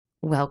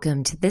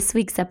Welcome to this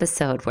week's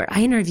episode where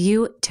I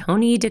interview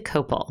Tony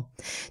Dokoupil.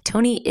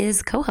 Tony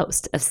is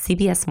co-host of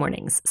CBS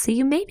Mornings, so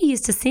you may be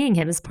used to seeing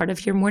him as part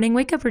of your morning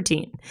wake-up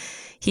routine.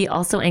 He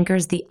also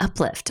anchors The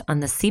Uplift on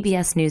the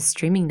CBS News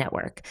streaming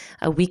network,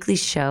 a weekly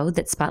show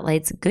that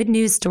spotlights good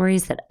news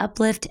stories that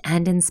uplift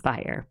and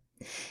inspire.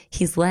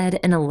 He's led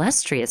an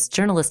illustrious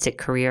journalistic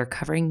career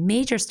covering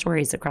major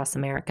stories across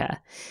America.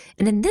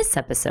 And in this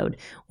episode,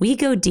 we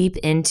go deep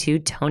into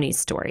Tony's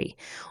story.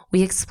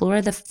 We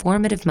explore the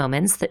formative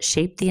moments that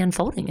shaped the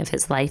unfolding of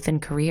his life and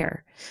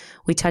career.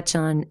 We touch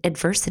on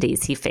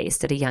adversities he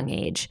faced at a young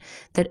age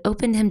that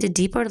opened him to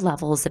deeper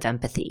levels of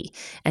empathy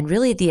and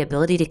really the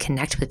ability to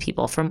connect with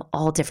people from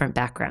all different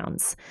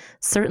backgrounds.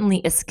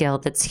 Certainly a skill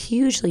that's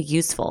hugely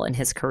useful in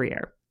his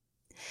career.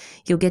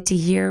 You'll get to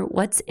hear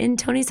what's in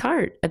Tony's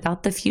heart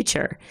about the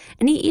future,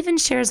 and he even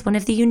shares one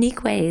of the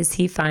unique ways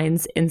he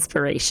finds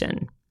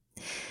inspiration.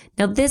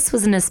 Now, this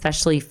was an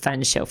especially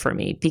fun show for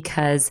me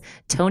because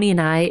Tony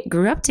and I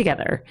grew up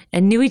together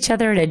and knew each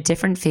other at a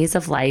different phase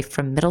of life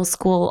from middle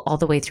school all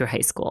the way through high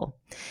school.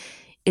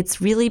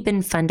 It's really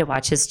been fun to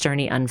watch his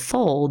journey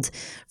unfold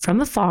from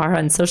afar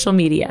on social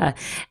media,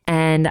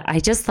 and I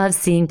just love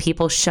seeing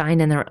people shine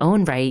in their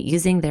own right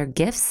using their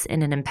gifts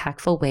in an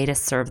impactful way to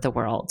serve the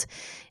world.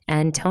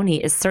 And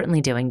Tony is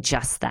certainly doing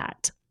just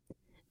that.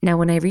 Now,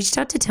 when I reached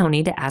out to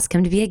Tony to ask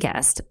him to be a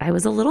guest, I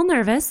was a little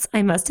nervous,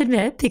 I must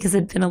admit, because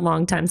it'd been a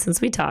long time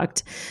since we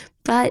talked,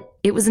 but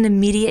it was an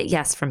immediate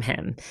yes from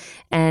him.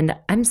 And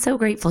I'm so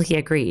grateful he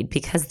agreed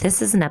because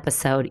this is an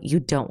episode you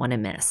don't want to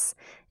miss.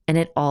 And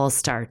it all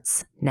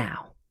starts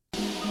now.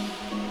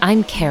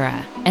 I'm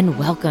Kara, and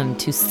welcome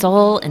to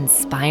Soul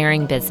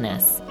Inspiring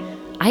Business.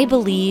 I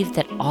believe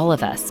that all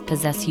of us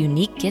possess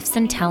unique gifts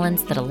and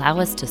talents that allow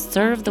us to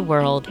serve the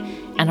world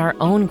and our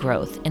own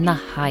growth in the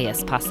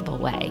highest possible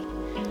way.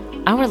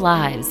 Our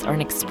lives are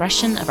an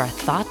expression of our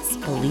thoughts,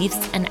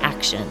 beliefs, and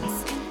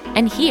actions.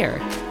 And here,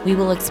 we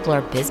will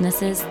explore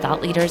businesses,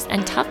 thought leaders,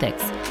 and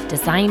topics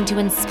designed to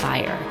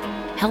inspire,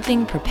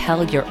 helping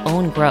propel your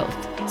own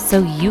growth so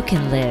you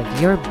can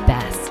live your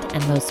best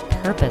and most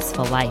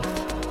purposeful life.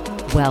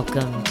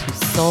 Welcome to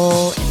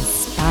Soul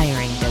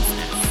Inspiring Business.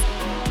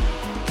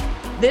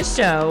 This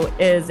show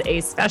is a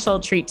special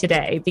treat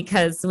today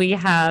because we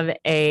have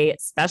a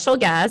special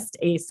guest,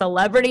 a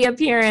celebrity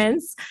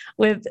appearance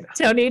with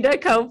Tony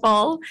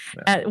Dokoupil.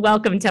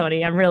 Welcome,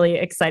 Tony. I'm really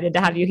excited to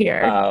have you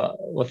here.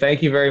 Well,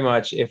 thank you very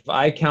much. If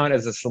I count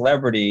as a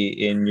celebrity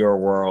in your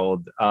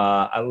world,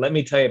 let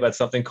me tell you about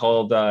something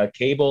called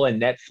cable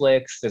and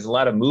Netflix. There's a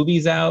lot of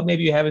movies out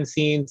maybe you haven't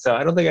seen, so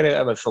I don't think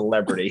I'm a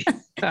celebrity.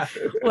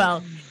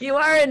 Well, you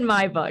are in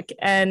my book,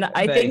 and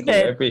I think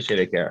I that appreciate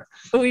it, Kara.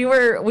 We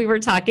were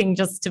talking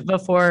just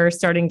before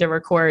starting to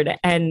record,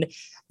 and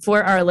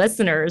for our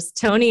listeners,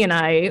 Tony and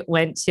I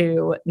went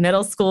to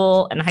middle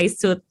school and high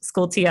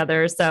school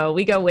together, so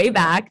we go way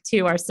back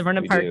to our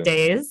Severna Park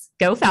days.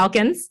 Go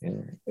Falcons!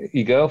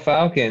 You go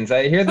Falcons!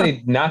 I hear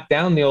they knocked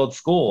down the old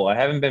school. I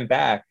haven't been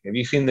back. Have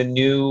you seen the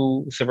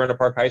new Severna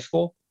Park High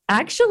School?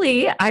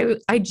 Actually,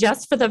 I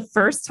just for the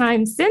first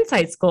time since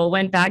high school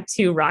went back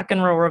to Rock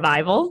and Roll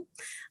Revival.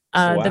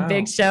 Wow. The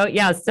big show.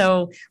 Yeah.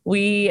 So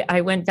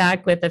I went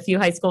back with a few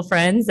high school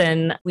friends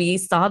and we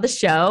saw the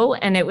show,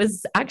 and it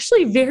was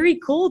actually very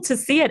cool to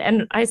see it.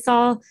 And I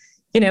saw,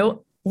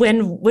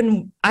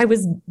 when I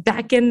was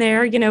back in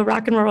there,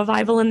 Rock and Roll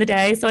Revival in the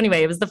day. So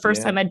anyway, it was the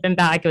first time I'd been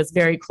back. It was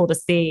very cool to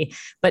see,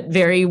 but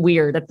very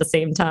weird at the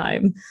same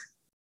time.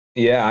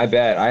 Yeah, I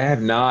bet. I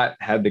have not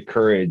had the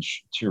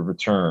courage to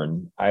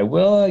return. I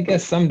will, I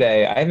guess,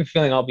 someday. I have a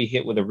feeling I'll be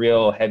hit with a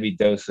real heavy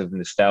dose of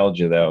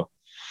nostalgia, though.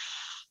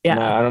 Yeah.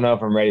 No, I don't know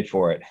if I'm ready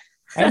for it.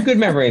 I have good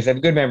memories,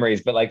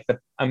 but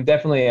I'm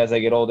definitely, as I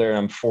get older,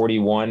 I'm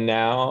 41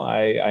 now.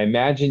 I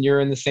imagine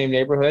you're in the same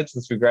neighborhood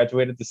since we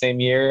graduated the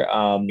same year.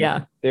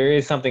 There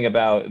is something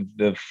about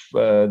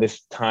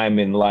this time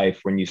in life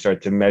when you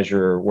start to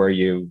measure where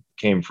you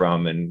came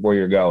from and where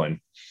you're going.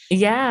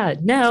 Yeah,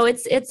 no,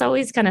 it's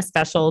always kind of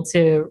special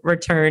to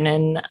return,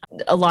 and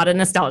a lot of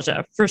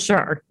nostalgia for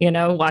sure.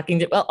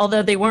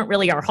 Although they weren't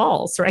really our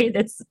halls, right?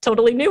 It's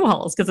totally new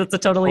halls because it's a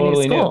totally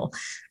new school,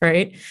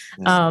 right?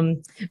 Yeah.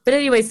 But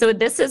anyway, so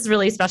this is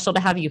really special to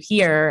have you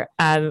here.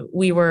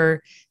 We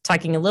were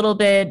talking a little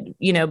bit,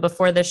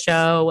 before the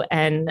show,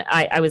 and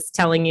I was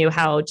telling you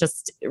how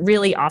just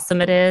really awesome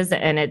it is,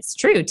 and it's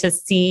true to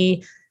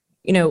see.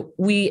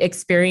 We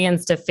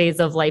experienced a phase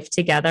of life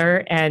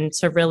together, and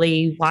to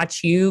really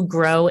watch you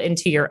grow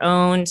into your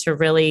own, to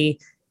really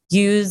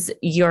use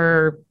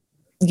your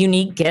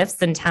unique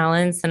gifts and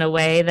talents in a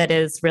way that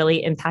is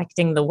really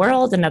impacting the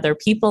world and other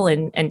people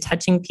and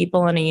touching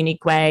people in a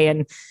unique way.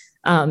 And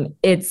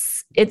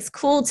it's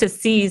cool to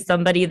see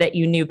somebody that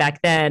you knew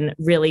back then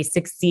really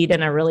succeed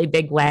in a really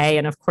big way.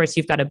 And of course,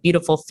 you've got a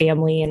beautiful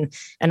family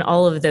and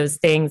all of those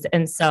things.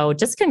 And so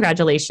just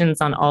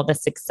congratulations on all the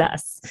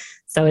success.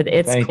 So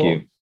it's Thank cool.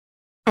 You.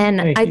 And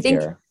Thank I you, think,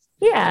 Kara.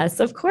 Yes,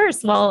 of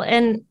course. Well,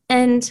 and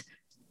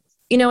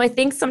I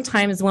think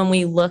sometimes when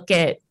we look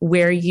at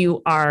where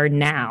you are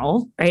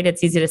now, right,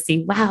 it's easy to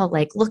see, wow,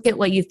 like look at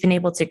what you've been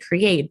able to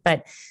create.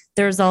 But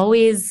there's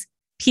always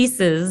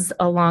pieces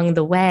along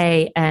the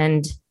way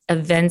and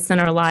events in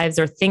our lives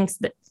or things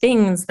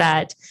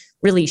that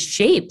really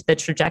shape the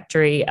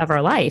trajectory of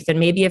our life. And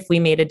maybe if we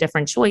made a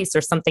different choice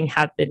or something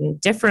happened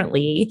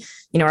differently,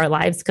 our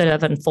lives could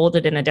have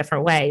unfolded in a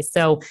different way.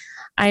 So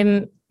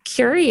I'm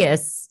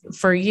curious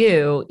for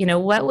you,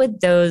 what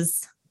would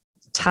those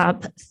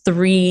top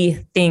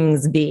 3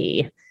 things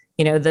be?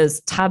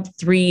 Those top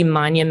 3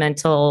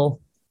 monumental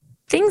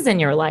things in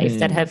your life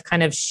that have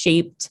kind of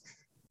shaped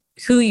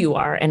who you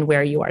are and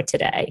where you are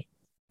today.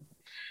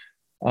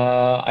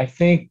 I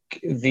think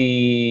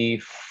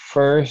the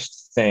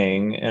first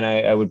thing, and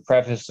I would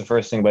preface the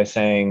first thing by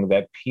saying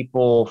that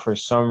people, for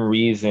some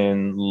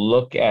reason,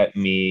 look at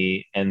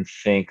me and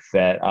think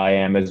that I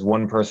am, as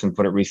one person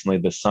put it recently,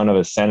 the son of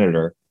a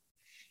senator.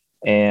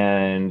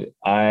 And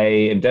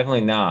I am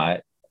definitely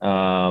not.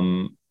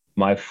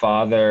 My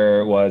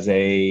father was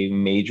a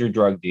major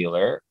drug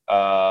dealer,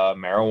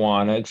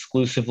 marijuana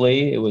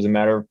exclusively. It was a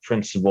matter of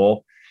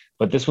principle.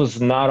 But this was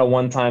not a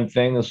one-time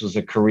thing. This was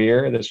a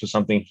career. This was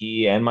something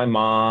he and my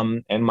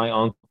mom and my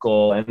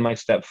uncle and my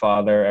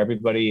stepfather,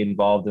 everybody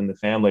involved in the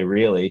family,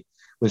 really,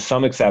 with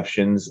some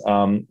exceptions,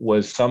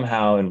 was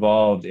somehow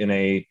involved in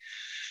a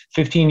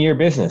 15-year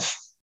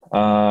business.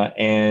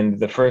 And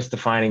the first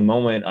defining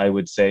moment, I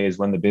would say, is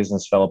when the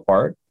business fell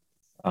apart.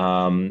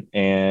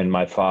 And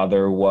my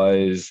father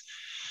was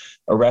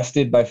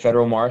arrested by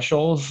federal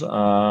marshals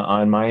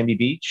on Miami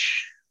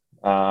Beach.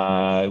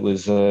 It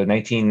was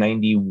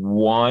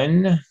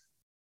 1991,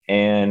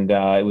 and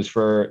it was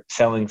for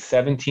selling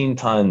 17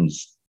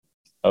 tons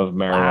of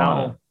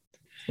marijuana.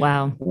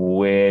 Wow.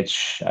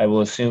 Which I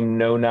will assume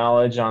no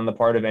knowledge on the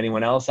part of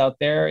anyone else out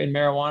there in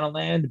marijuana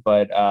land,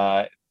 but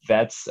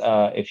that's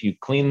if you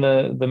clean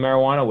the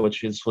marijuana,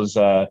 which was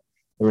there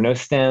were no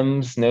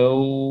stems,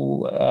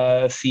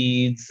 no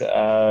seeds,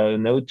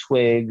 no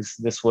twigs.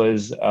 This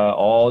was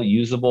all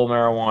usable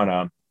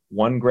marijuana.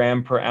 1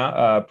 gram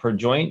per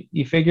joint,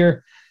 you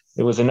figure.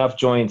 There was enough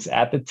joints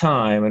at the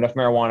time, enough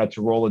marijuana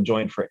to roll a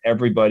joint for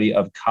everybody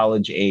of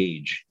college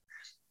age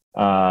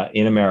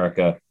in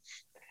America.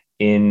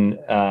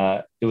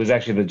 It was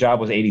actually, the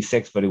job was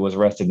 86, but he was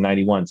arrested in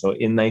 91. So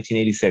in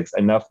 1986,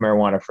 enough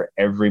marijuana for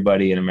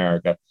everybody in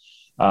America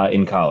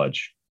in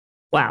college.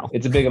 Wow.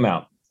 It's a big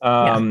amount.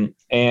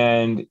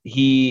 And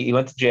he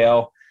went to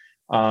jail.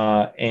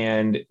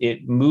 And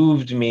it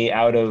moved me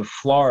out of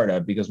Florida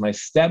because my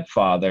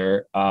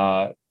stepfather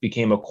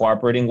became a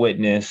cooperating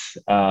witness,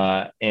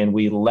 and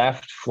we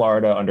left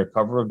Florida under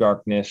cover of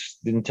darkness.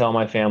 Didn't tell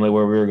my family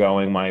where we were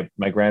going, my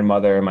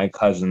grandmother and my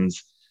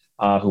cousins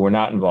who were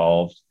not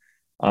involved.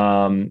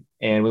 And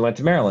we went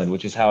to Maryland,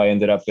 which is how I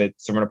ended up at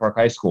Severna Park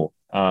High School.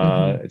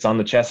 It's on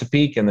the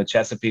Chesapeake, and the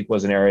Chesapeake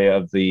was an area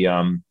of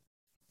the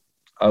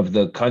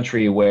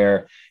country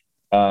where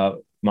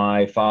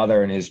my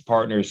father and his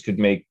partners could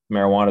make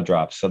marijuana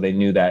drops. So they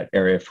knew that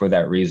area for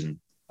that reason.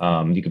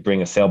 You could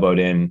bring a sailboat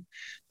in,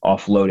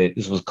 offload it.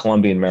 This was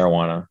Colombian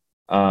marijuana.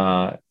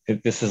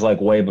 This is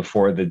like way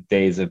before the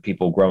days of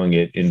people growing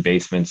it in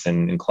basements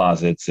and in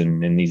closets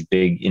and in these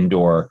big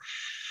indoor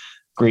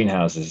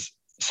greenhouses.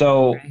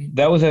 So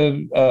that was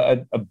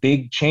a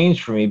big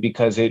change for me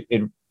because it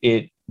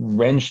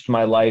wrenched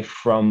my life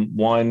from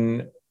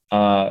one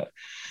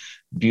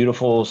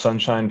beautiful,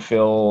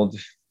 sunshine-filled,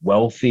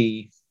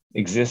 wealthy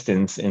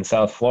existence in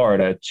South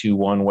Florida to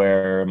one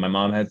where my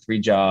mom had 3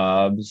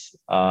 jobs,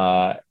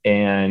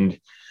 and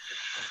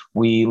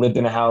we lived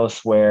in a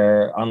house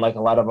where, unlike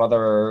a lot of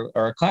other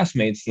our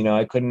classmates,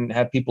 I couldn't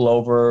have people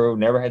over,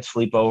 never had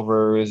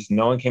sleepovers.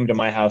 No one came to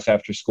my house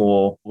after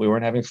school. We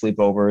weren't having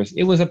sleepovers.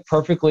 It was a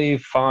perfectly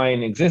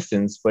fine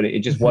existence, but it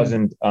just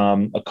wasn't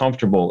a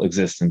comfortable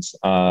existence.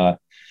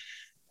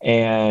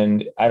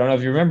 And I don't know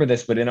if you remember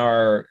this, but in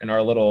our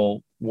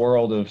little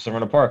world of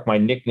Severna Park, my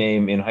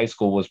nickname in high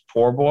school was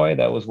Poor Boy.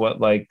 That was what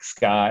like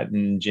Scott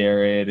and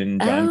Jared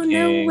and John King.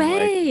 No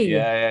way.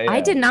 Yeah.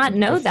 I did not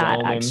know Chris that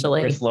Lohman,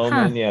 actually. Chris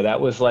Lohman. Yeah, that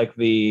was like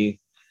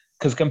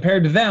because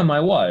compared to them,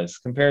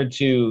 compared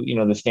to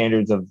the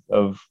standards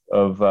of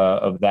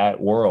that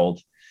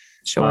world.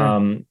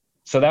 Sure.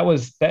 So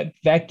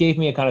that gave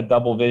me a kind of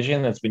double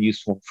vision that's been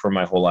useful for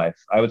my whole life.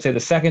 I would say the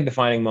second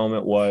defining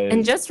moment was.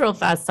 And just real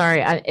fast,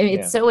 sorry,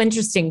 it's so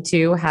interesting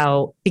too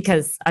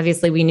because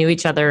obviously we knew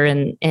each other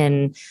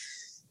in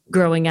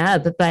growing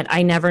up, but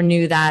I never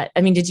knew that.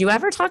 I mean, did you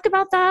ever talk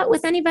about that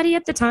with anybody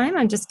at the time?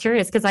 I'm just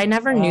curious because I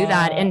never knew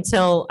that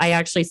until I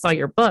actually saw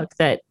your book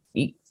that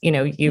you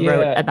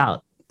wrote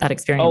about that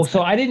experience. Oh,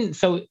 so I didn't.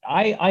 So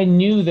I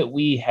knew that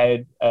we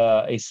had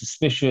a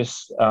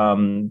suspicious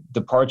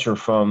departure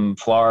from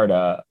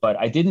Florida, but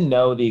I didn't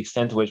know the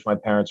extent to which my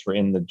parents were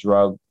in the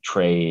drug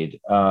trade,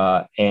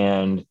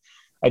 and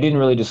I didn't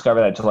really discover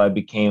that until I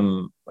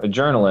became a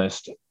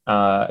journalist.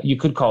 You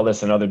could call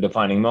this another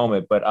defining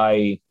moment, but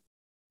I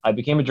I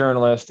became a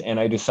journalist, and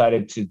I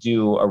decided to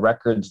do a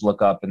records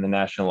lookup in the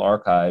National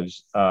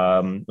Archives,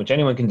 which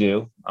anyone can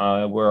do.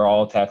 We're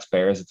all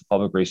taxpayers; it's a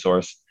public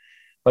resource.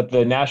 But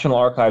the National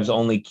Archives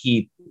only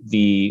keep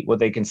what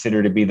they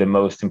consider to be the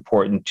most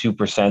important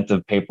 2%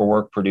 of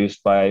paperwork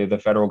produced by the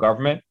federal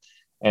government.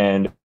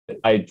 And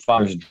my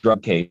father's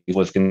drug case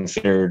was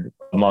considered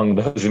among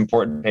those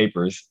important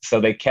papers. So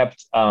they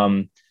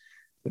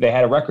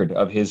had a record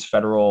of his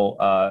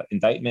federal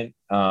indictment,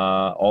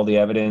 all the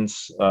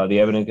evidence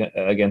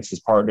against his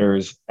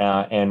partners.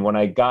 And when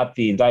I got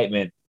the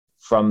indictment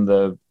from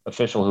the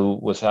official who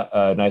was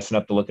nice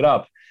enough to look it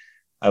up,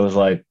 I was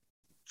like,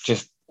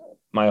 just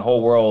my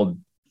whole world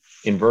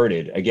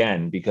inverted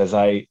again, because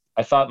I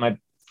thought my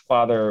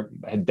father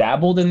had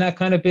dabbled in that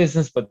kind of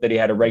business, but that he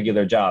had a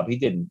regular job. He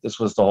didn't. This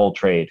was the whole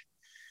trade.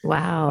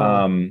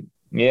 Wow.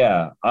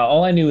 Yeah.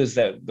 All I knew is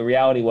that the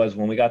reality was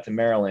when we got to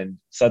Maryland,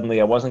 suddenly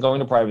I wasn't going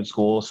to private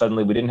school.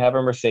 Suddenly we didn't have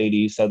a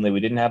Mercedes. Suddenly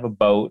we didn't have a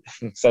boat.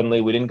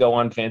 Suddenly we didn't go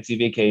on fancy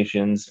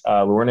vacations.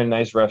 We weren't in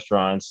nice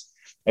restaurants.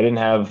 I didn't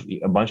have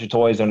a bunch of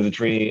toys under the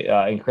tree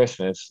in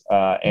Christmas.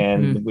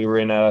 And we were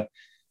in a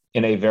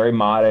very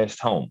modest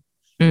home.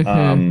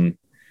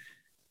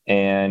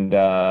 And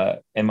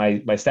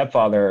my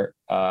stepfather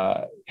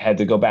had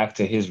to go back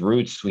to his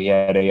roots. We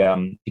had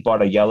he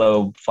bought a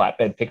yellow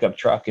flatbed pickup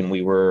truck, and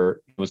it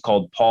was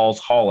called Paul's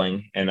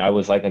Hauling. And I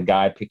was like a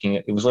guy picking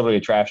it. It was literally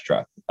a trash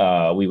truck.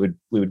 We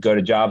would go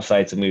to job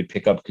sites and we would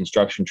pick up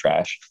construction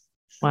trash.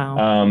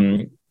 Wow.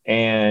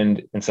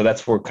 And so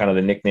that's where kind of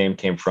the nickname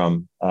came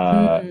from.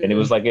 And it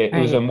was like, it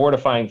was a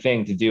mortifying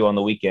thing to do on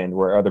the weekend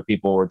where other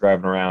people were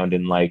driving around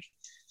in like,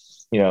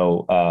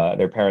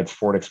 their parents'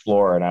 Ford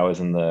Explorer, and I was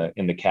in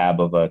the cab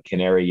of a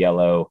canary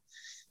yellow,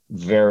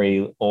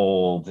 very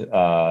old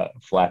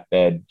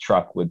flatbed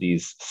truck with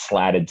these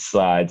slatted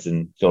sides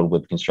and filled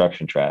with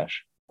construction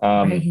trash.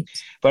 But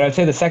I'd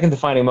say the second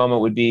defining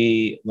moment would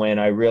be when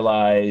I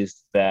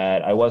realized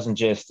that I wasn't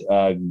just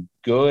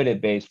good at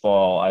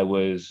baseball, I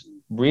was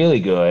really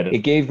good.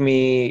 It gave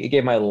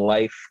my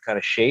life kind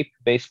of shape,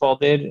 baseball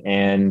did,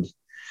 and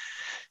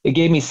it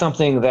gave me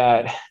something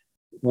that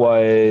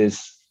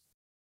was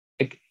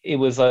it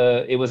was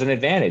an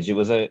advantage. It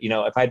was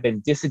if I'd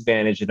been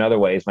disadvantaged in other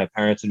ways, my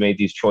parents had made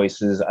these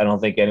choices. I don't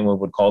think anyone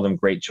would call them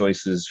great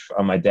choices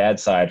on my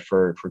dad's side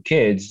for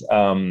kids.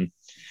 So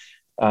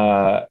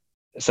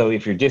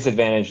if you're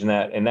disadvantaged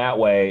in that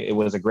way, it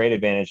was a great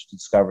advantage to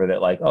discover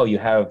that, like, oh, you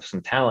have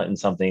some talent in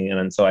something.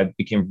 And so I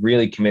became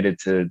really committed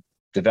to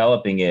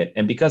developing it.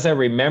 And because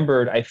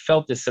I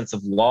felt this sense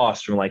of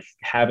loss from like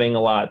having a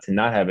lot to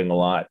not having a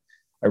lot.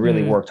 I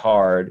really worked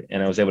hard,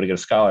 and I was able to get a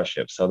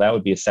scholarship. So that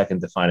would be a second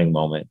defining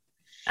moment.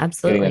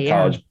 Absolutely. Getting a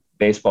college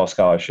baseball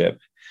scholarship.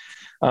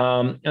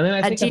 And then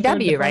I think at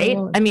GW, right?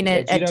 Moment, I mean,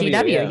 at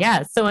GW.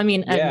 Yeah. So, I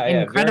mean,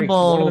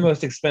 incredible. One of the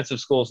most expensive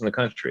schools in the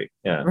country.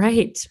 Yeah.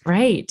 Right.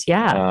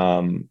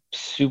 Yeah.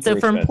 Super So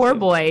from expensive. Poor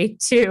boy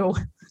to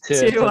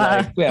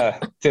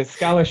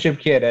scholarship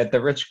kid at the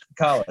rich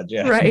college.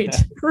 Yeah.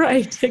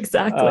 Right.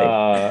 Exactly.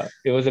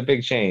 It was a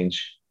big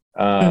change.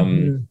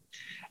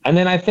 And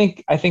then I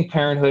think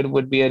parenthood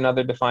would be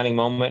another defining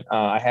moment.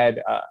 I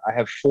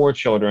have 4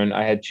 children.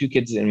 I had 2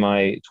 kids in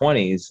my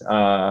 20s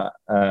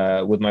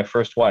with my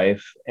first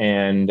wife,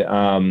 and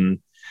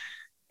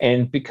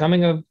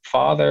becoming a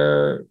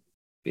father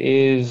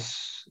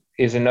is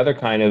another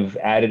kind of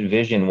added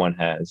vision one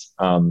has.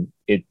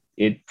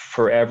 It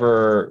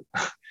forever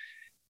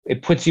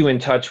it puts you in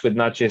touch with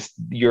not just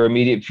your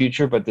immediate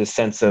future, but the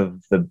sense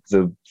of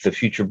the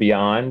future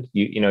beyond.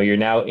 You're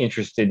now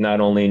interested not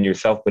only in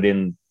yourself but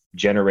in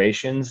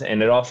generations,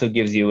 and it also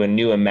gives you a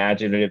new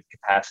imaginative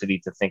capacity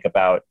to think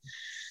about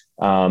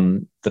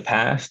the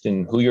past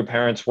and who your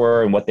parents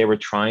were and what they were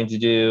trying to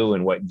do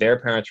and what their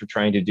parents were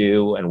trying to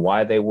do and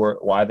why they were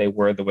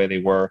the way they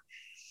were.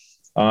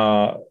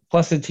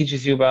 Plus it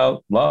teaches you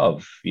about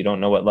love. You don't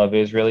know what love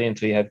is really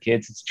until you have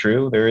kids. It's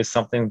true, there is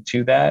something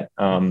to that.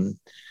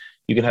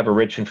 You can have a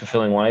rich and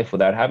fulfilling life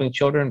without having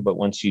children, but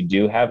once you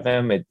do have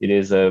them, it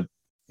is a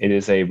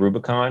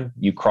Rubicon.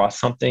 You cross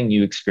something,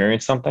 you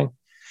experience something.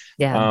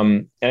 Yeah.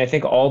 And I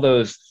think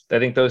those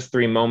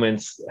 3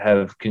 moments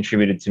have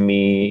contributed to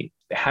me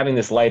having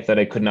this life that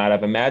I could not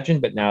have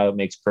imagined, but now it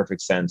makes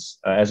perfect sense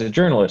as a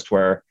journalist,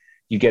 where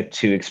you get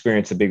to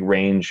experience a big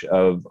range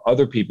of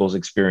other people's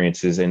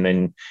experiences and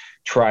then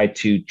try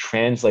to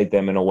translate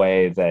them in a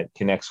way that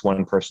connects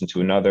one person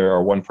to another,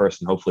 or one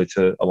person hopefully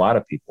to a lot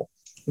of people.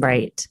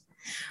 Right.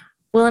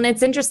 Well, and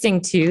it's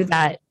interesting too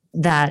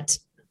that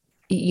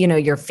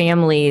your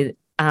family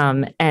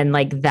and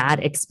like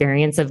that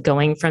experience of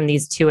going from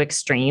these 2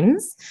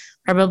 extremes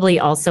probably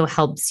also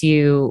helps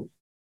you,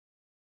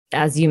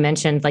 as you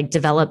mentioned, like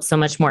develop so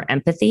much more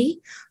empathy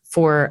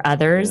for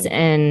others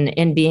and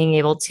in being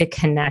able to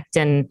connect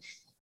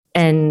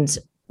and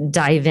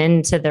dive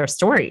into their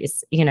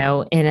stories, in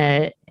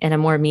a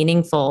more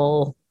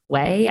meaningful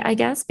way, I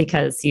guess,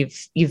 because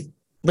you've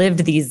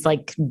lived these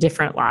like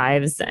different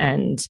lives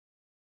and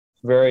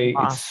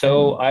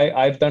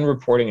I've done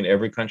reporting in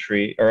every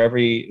country or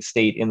every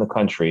state in the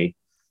country.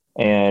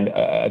 And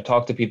I've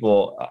talked to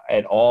people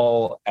at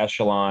all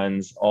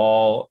echelons,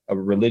 all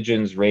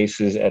religions,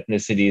 races,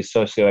 ethnicities,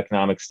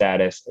 socioeconomic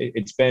status.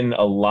 It's been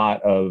a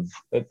lot of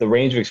the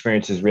range of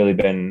experience has really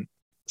been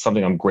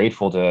something I'm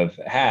grateful to have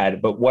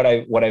had. But what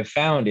I've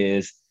found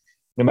is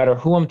no matter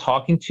who I'm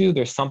talking to,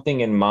 there's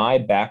something in my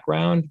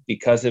background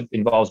because it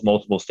involves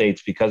multiple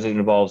states, because it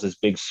involves this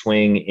big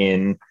swing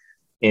in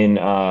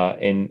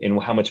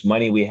how much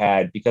money we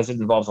had, because it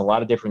involves a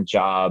lot of different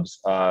jobs,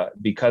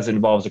 because it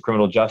involves the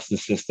criminal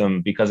justice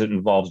system, because it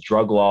involves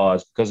drug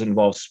laws, because it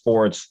involves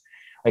sports.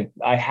 Like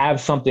I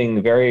have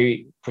something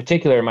very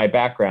particular in my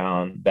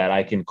background that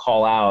I can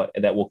call out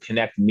that will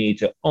connect me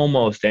to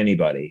almost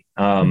anybody.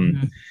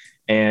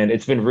 And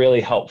it's been really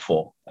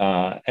helpful.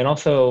 And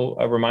also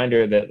a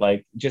reminder that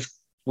like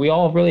just we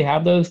all really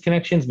have those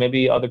connections.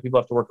 Maybe other people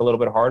have to work a little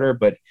bit harder,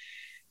 but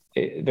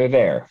they're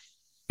there.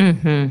 You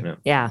know?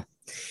 Yeah.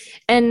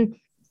 And,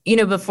 you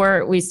know,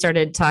 before we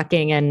started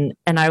talking and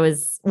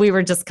we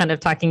were just kind of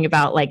talking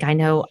about like, I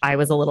know I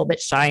was a little bit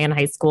shy in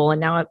high school and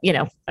now, you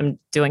know, I'm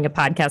doing a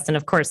podcast and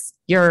of course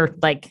you're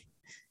like,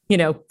 you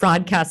know,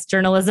 broadcast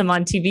journalism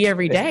on TV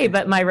every day.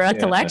 But my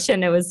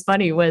recollection, it was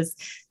funny, was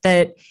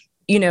that,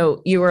 you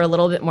know, you were a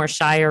little bit more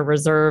shy or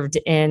reserved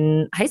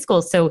in high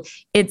school. So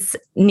it's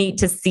neat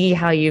to see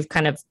how you've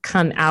kind of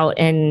come out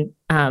and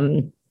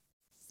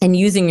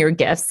using your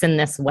gifts in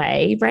this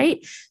way,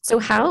 right? So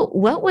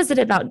what was it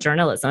about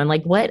journalism? And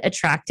like, what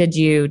attracted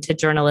you to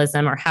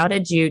journalism, or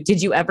did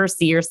you ever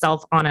see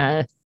yourself on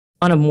a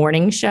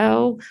morning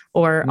show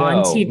or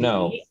on TV?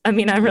 No. I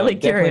mean, I'm really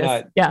curious.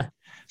 Not. Yeah.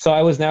 So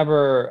I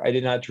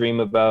did not dream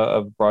of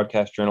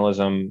broadcast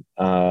journalism.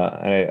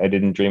 I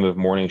didn't dream of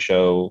morning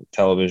show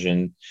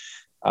television.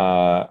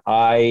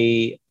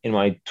 I, in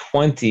my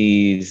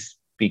 20s,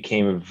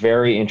 became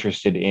very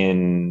interested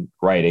in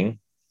writing.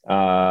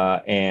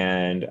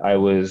 And I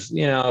was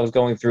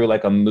going through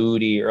like a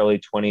moody early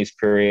 20s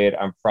period.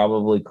 I'm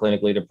probably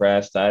clinically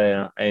depressed.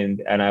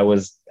 And I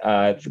was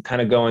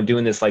kind of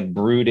doing this like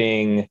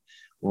brooding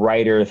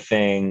writer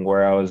thing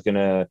where I was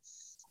gonna,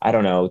 I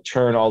don't know,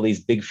 turn all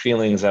these big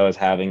feelings I was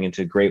having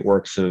into great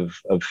works of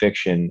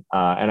fiction.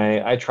 And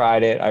I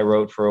tried it. I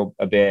wrote for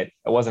a bit.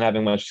 I wasn't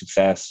having much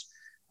success.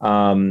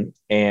 And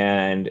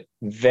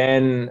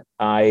then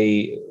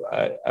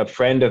a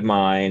friend of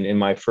mine in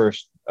my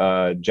first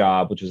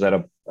job, which was at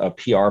a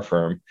PR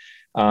firm,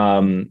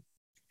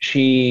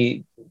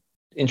 she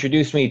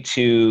introduced me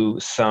to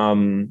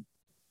some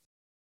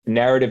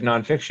narrative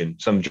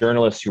nonfiction, some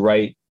journalists who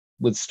write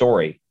with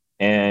story.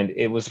 And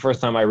it was the first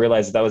time I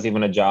realized that was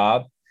even a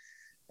job.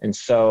 And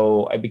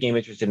so I became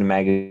interested in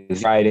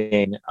magazine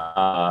writing,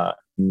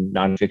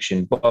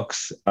 nonfiction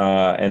books,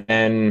 and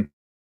then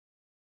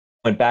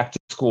went back to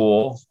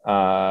school,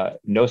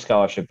 no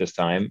scholarship this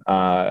time,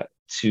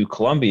 to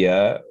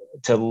Columbia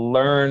to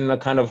learn the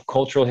kind of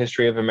cultural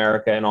history of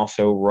America and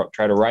also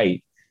try to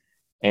write.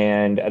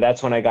 And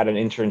that's when I got an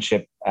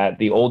internship at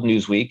the old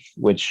Newsweek,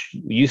 which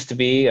used to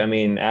be, I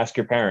mean, ask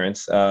your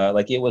parents,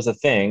 like it was a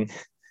thing.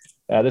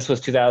 This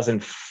was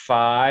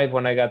 2006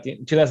 when I got the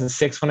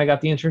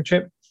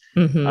internship.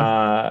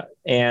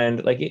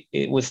 And like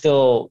it was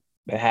still,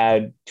 it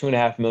had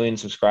 2.5 million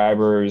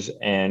subscribers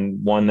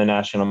and won the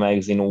National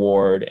Magazine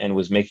Award and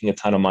was making a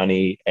ton of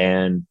money.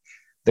 And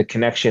the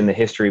connection, the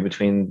history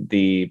between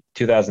the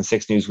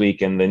 2006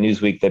 Newsweek and the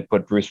Newsweek that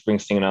put Bruce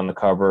Springsteen on the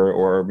cover,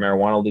 or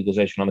marijuana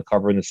legalization on the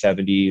cover in the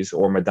 70s,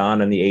 or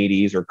Madonna in the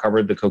 80s, or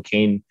covered the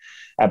cocaine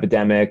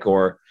epidemic,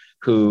 or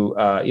who,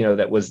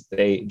 that was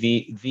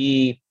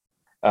the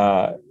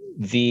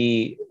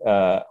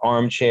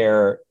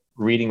armchair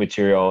reading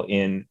material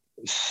in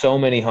so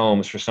many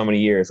homes for so many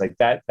years, like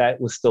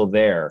that was still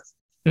there.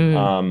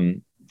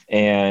 And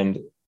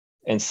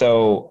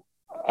so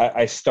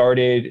I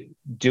started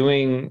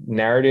doing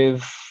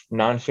narrative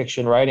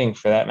nonfiction writing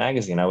for that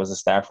magazine. I was a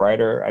staff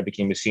writer. I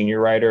became a senior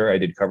writer. I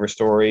did cover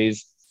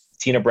stories.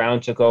 Tina Brown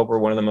took over,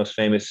 one of the most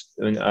famous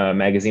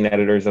magazine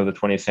editors of the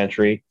 20th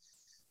century.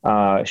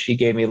 She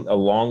gave me a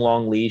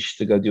long leash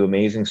to go do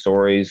amazing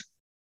stories.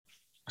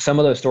 Some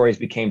of those stories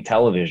became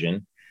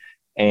television.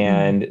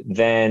 And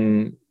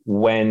then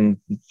when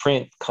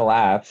print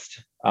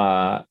collapsed,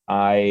 I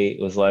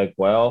was like,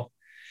 well,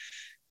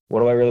 what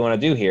do I really want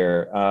to do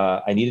here?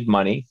 I needed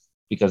money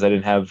because I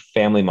didn't have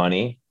family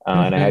money,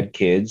 and I had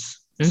kids.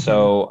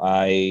 So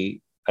I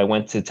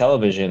went to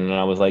television and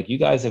I was like, you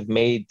guys have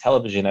made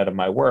television out of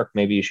my work.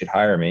 Maybe you should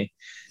hire me.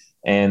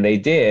 And they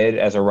did,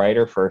 as a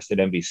writer first at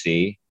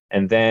NBC.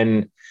 And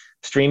then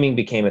streaming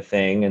became a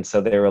thing. And so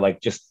they were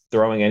like just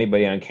throwing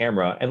anybody on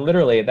camera. And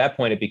literally at that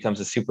point, it becomes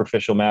a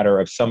superficial matter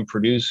of some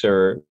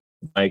producer,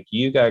 like,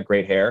 you got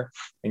great hair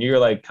and you're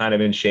like kind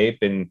of in shape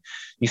and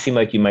you seem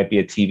like you might be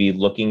a TV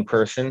looking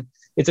person.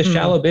 It's a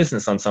shallow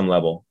business on some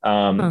level.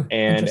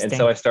 And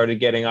so I started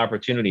getting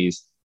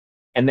opportunities.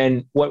 And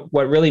then what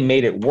really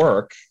made it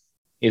work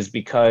is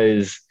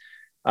because,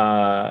 can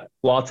I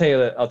tell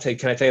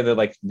you the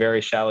like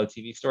very shallow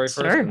TV story first?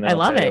 Sure. I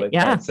love it.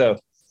 Yeah.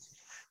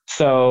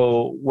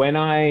 So when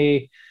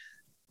I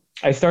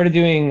started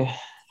doing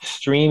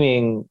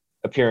streaming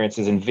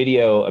appearances and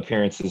video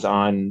appearances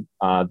on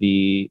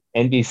the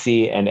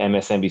NBC and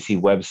MSNBC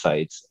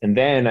websites. And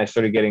then I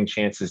started getting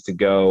chances to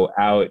go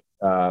out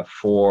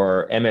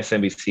for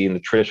MSNBC in the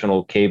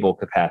traditional cable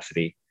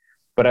capacity.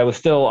 But I was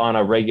still on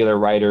a regular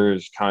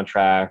writer's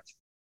contract.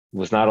 It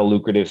was not a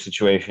lucrative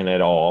situation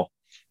at all.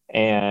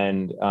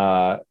 And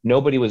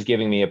nobody was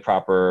giving me a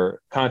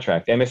proper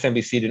contract.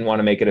 MSNBC didn't want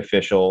to make it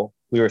official.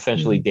 We were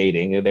essentially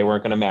dating. They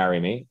weren't going to marry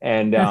me.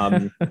 And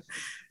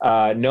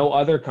no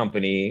other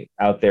company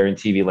out there in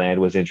TV land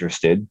was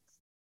interested.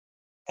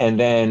 And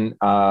then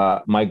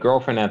my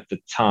girlfriend at the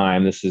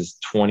time, this is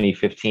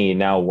 2015,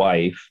 now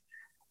wife,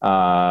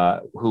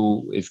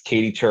 who is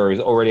Katie Tur, is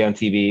already on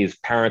TV. His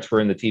parents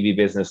were in the TV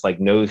business, like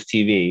knows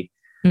TV.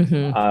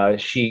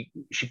 She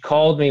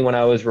called me when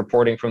I was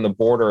reporting from the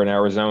border in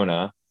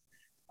Arizona.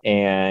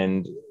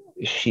 And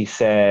she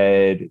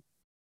said,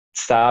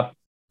 stop,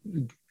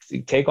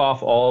 take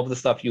off all of the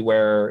stuff you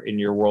wear in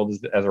your world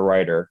as a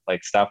writer.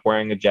 Like, stop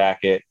wearing a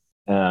jacket,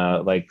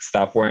 like,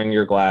 stop wearing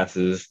your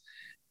glasses,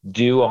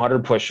 do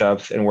 100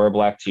 push-ups and wear a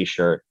black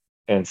t-shirt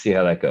and see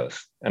how that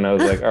goes. And I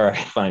was like, all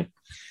right, fine.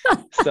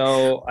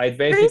 So I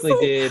basically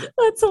did.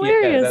 That's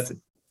hilarious.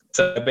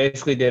 So I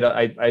basically did.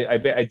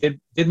 I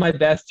did my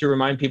best to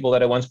remind people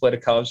that I once played a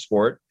college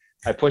sport.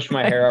 I pushed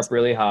my hair up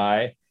really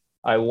high.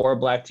 I wore a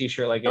black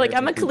t-shirt like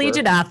I'm a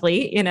collegiate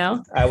athlete, you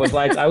know. I was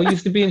like, I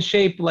used to be in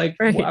shape, like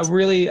I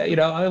really, you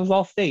know, I was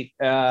all state.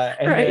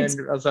 Then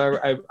so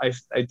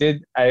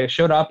I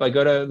showed up, I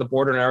go to the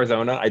border in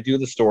Arizona, I do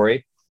the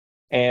story,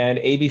 and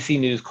ABC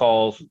News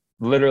calls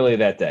literally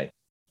that day.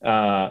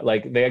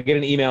 Like, they get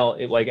an email,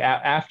 like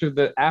after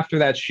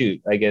that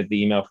shoot, I get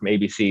the email from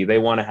ABC. They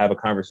want to have a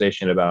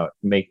conversation about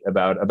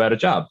a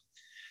job.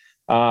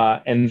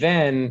 And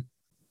then,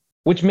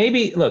 which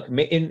maybe, look,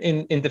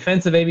 in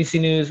defense of ABC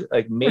News,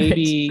 like,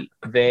 maybe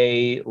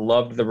they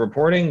loved the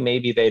reporting.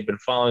 Maybe they'd been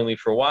following me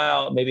for a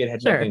while. Maybe it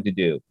had nothing to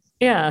do.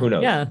 Yeah. Who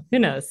knows? Yeah. Who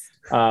knows?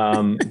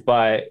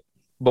 But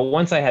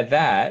once I had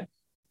that,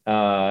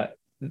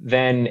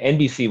 then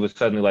NBC was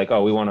suddenly like,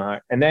 oh, we want to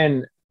hire. And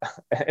then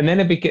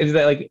it became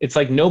like, it's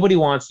like nobody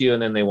wants you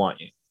and then they want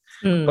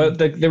you. But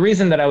the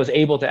reason that I was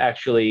able to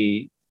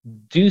actually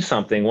do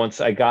something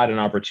once I got an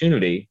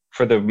opportunity,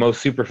 for the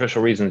most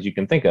superficial reasons you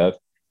can think of,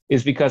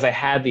 is because I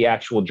had the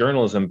actual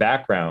journalism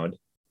background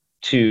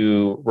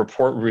to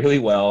report really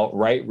well,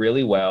 write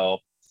really well,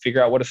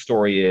 figure out what a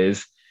story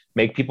is,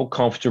 make people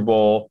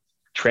comfortable,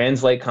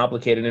 translate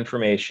complicated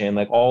information,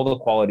 like all the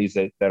qualities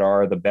that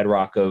are the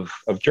bedrock of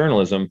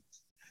journalism.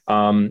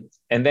 And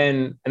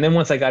then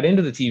once I got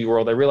into the TV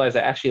world, I realized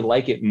I actually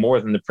like it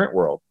more than the print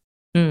world.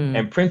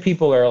 And print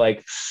people are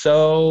like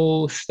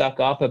so stuck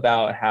up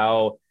about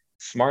how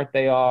smart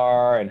they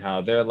are and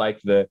how they're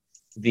like they're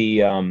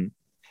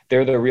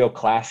the real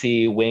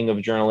classy wing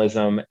of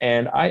journalism.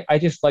 And I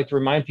just like to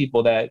remind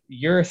people that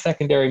you're a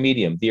secondary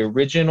medium. The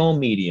original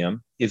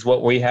medium is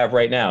what we have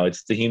right now.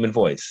 It's the human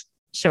voice.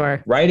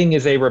 Sure. Writing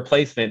is a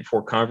replacement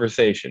for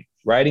conversation.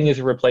 Writing is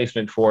a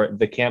replacement for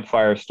the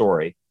campfire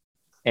story.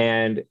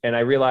 And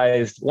I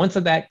realized once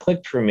that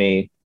clicked for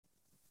me,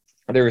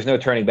 there was no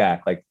turning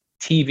back. Like,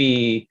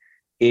 TV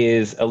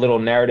is a little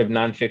narrative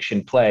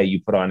nonfiction play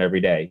you put on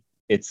every day.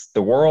 It's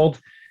the world.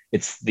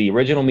 It's the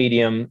original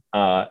medium,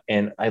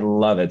 and I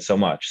love it so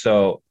much.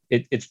 So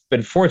it's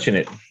been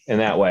fortunate in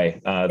that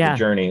way, the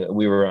journey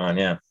we were on.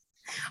 Yeah.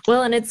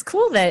 Well, and it's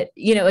cool that,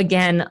 you know,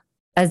 again,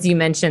 as you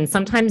mentioned,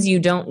 sometimes you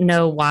don't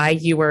know why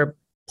you were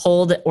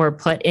pulled or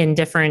put in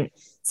different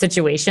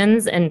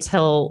situations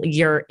until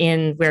you're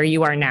in where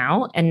you are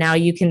now. And now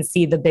you can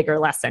see the bigger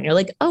lesson. You're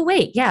like, oh,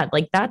 wait, yeah,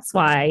 like that's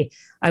why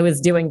I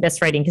was doing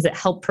this writing, because it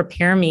helped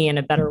prepare me in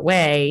a better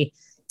way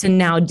to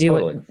now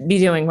be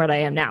doing what I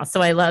am now.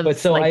 So I love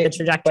the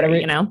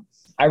trajectory, you know.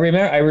 I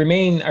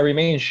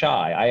remain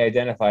shy. I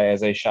identify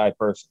as a shy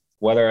person,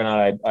 whether or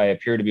not I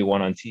appear to be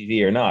one on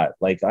TV or not.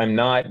 Like, I'm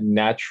not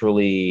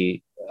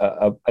naturally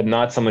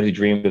not someone who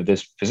dreamed of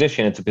this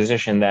position. It's a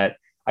position that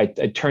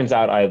it turns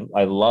out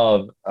I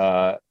love,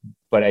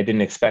 but I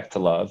didn't expect to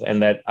love.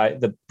 And that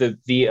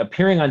the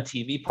appearing on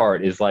TV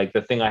part is like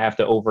the thing I have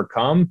to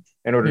overcome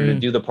in order to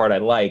do the part I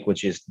like,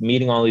 which is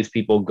meeting all these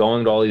people,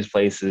 going to all these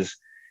places.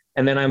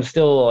 And then I'm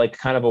still like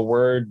kind of a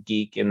word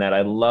geek in that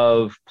I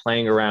love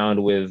playing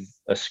around with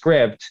a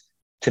script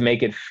to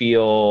make it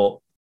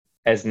feel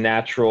as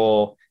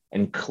natural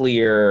and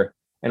clear,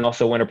 and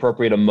also, when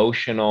appropriate,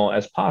 emotional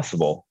as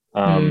possible.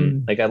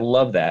 Like, I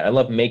love that. I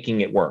love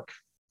making it work.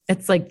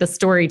 It's like the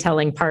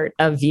storytelling part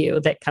of you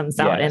that comes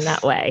out in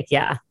that way.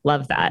 Yeah.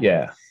 Love that.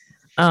 Yeah.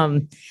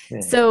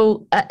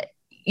 So,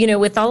 you know,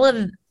 with all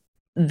of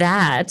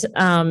that,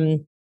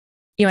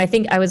 you know, I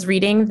think I was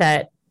reading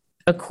that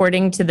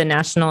according to the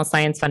National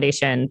Science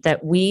Foundation, that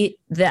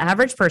the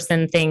average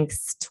person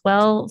thinks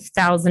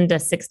 12,000 to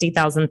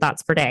 60,000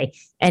 thoughts per day,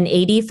 and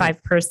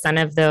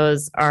 85% of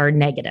those are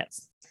negative.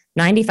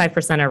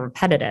 95% are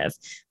repetitive.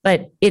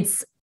 But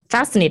it's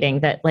fascinating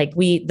that like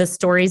the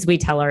stories we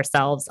tell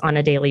ourselves on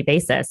a daily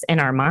basis in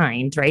our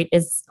mind, right,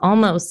 is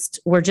almost,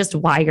 we're just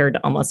wired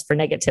almost for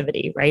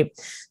negativity, right?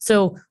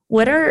 So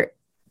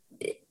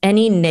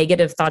any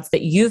negative thoughts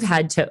that you've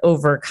had to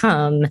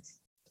overcome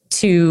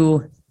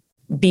to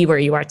be where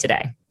you are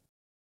today?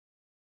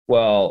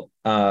 Well,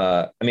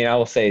 I mean, I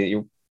will say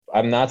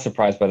I'm not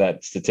surprised by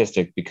that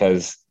statistic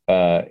because,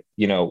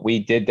 we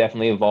did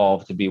definitely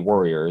evolve to be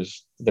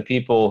warriors. The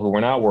people who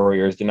were not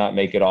warriors did not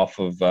make it off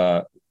of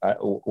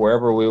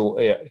wherever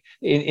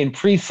in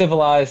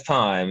pre-civilized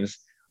times.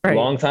 Right. A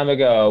long time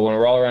ago, when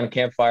we're all around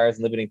campfires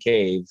and living in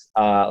caves,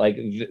 like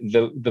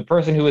the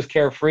person who was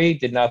carefree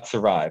did not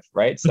survive,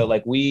 right? So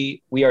like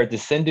we are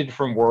descended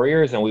from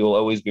warriors, and we will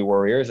always be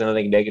warriors. And I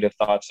think negative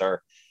thoughts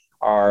are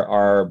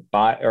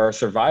a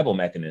survival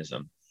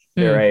mechanism.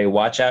 They're a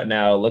watch out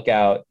now, look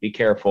out, be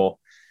careful.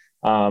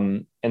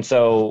 And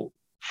so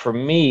for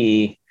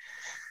me,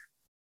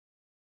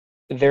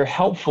 they're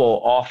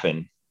helpful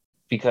often,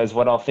 because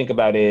what I'll think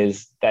about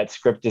is that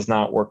script is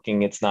not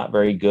working. It's not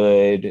very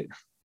good.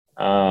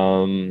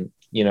 That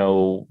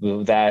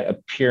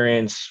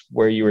appearance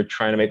where you were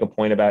trying to make a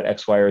point about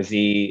X, Y, or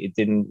Z, it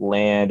didn't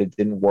land, it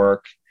didn't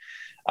work.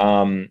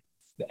 I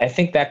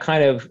think that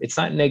it's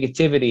not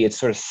negativity, it's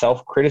sort of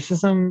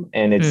self-criticism,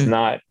 and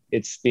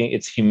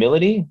it's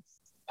humility.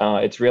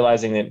 It's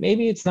realizing that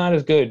maybe it's not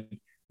as good,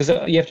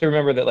 because you have to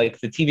remember that like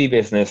the TV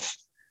business,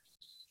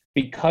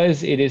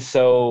 because it's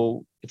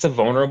a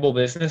vulnerable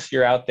business.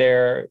 You're out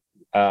there.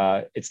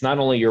 It's not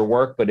only your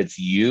work, but it's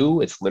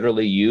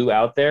literally you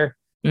out there.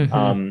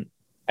 Mm-hmm.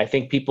 I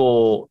think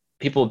people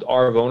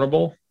are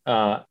vulnerable.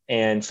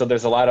 And so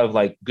there's a lot of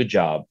like, good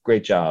job,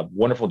 great job,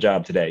 wonderful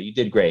job today. You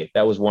did great.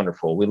 That was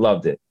wonderful. We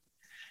loved it.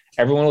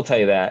 Everyone will tell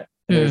you that.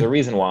 And there's a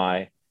reason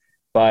why,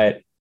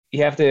 but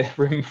you have to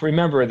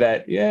remember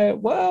that,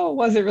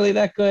 was it really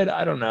that good?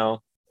 I don't know.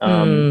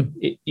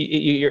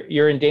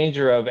 You're in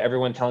danger of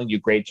everyone telling you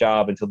great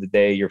job until the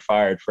day you're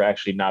fired for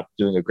actually not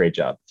doing a great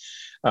job.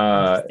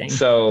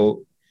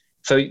 So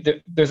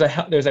there's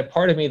a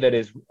part of me that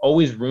is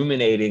always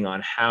ruminating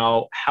on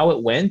how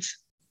it went,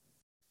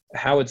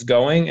 how it's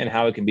going, and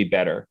how it can be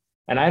better.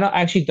 And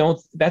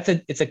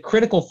it's a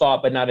critical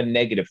thought, but not a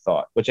negative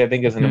thought, which I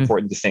think is an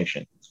important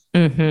distinction.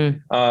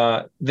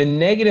 Mm-hmm. The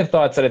negative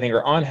thoughts that I think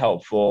are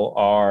unhelpful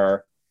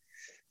are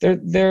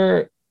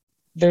they're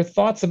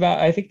thoughts about,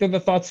 I think they're the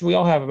thoughts we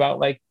all have about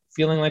like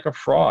feeling like a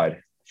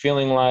fraud,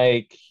 feeling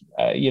like,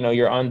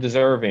 you're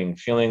undeserving,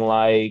 feeling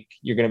like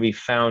you're going to be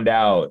found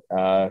out,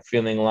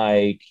 feeling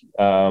like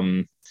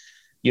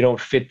you don't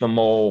fit the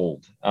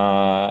mold.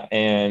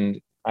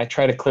 And I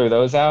try to clear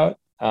those out.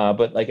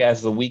 But like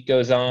as the week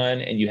goes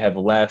on and you have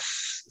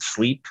less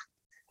sleep,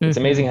 it's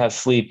amazing how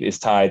sleep is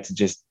tied to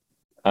just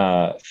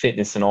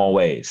fitness in all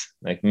ways,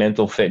 like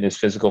mental fitness,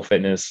 physical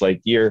fitness.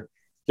 Like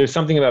there's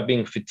something about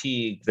being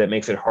fatigued that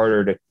makes it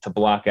harder to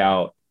block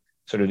out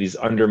sort of these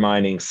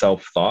undermining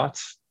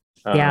self-thoughts.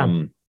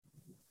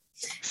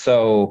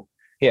 So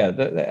yeah,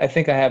 I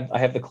think I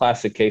have the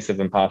classic case of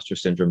imposter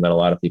syndrome that a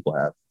lot of people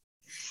have.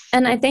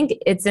 And I think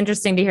it's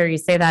interesting to hear you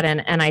say that.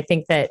 And I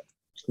think that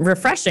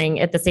refreshing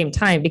at the same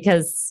time,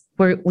 because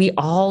we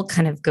all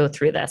kind of go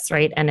through this,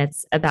 right? And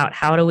it's about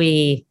how do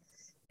we,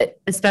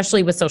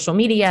 especially with social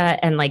media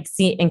and like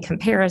see in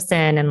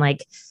comparison and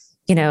like,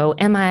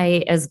 am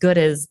I as good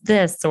as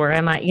this, or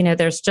am I,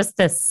 there's just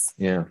this,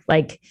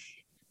 like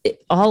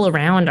all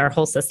around our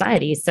whole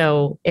society.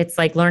 So it's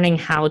like learning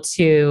how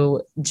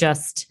to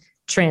just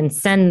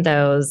transcend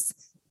those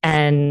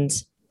and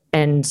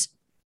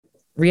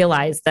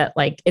realize that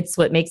like, it's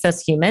what makes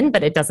us human,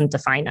 but it doesn't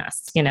define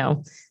us,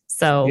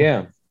 So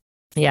yeah.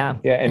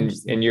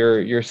 And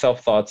your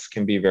self-thoughts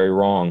can be very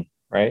wrong,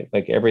 right?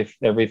 Like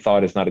every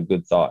thought is not a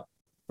good thought.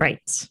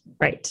 Right.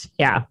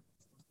 Yeah.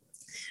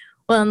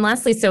 Well, and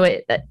lastly, so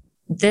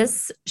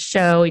this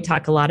show, we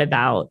talk a lot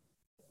about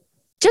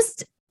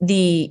just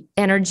the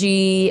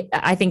energy.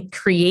 I think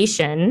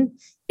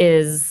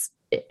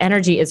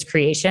energy is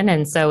creation.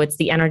 And so it's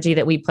the energy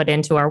that we put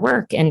into our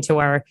work, into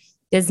our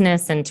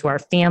business, and to our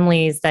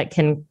families that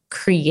can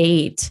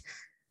create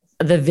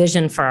the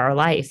vision for our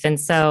life. And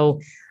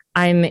so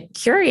I'm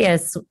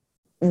curious,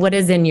 what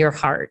is in your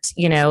heart,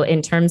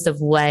 in terms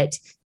of what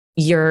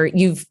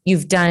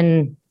you've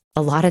done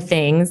a lot of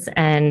things.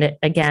 And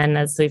again,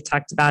 as we've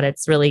talked about,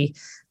 it's really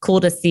cool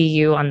to see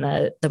you on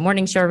the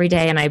morning show every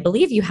day. And I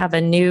believe you have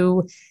a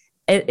new,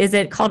 is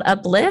it called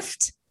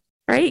Uplift,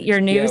 right? Your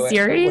new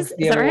series?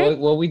 Is that right?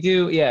 Well, we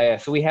do. Yeah.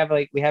 So we have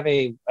a,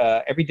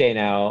 every day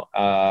now,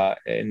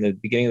 in the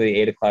beginning of the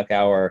 8:00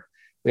 hour,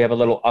 we have a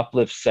little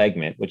Uplift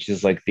segment, which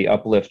is like the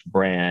Uplift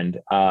brand.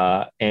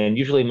 And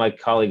usually my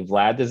colleague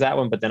Vlad does that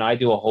one, but then I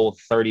do a whole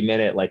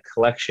 30-minute like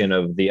collection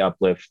of the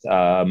Uplift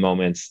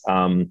moments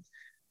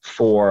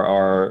for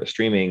our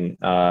streaming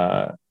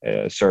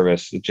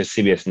service, just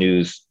CBS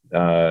News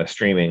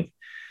streaming.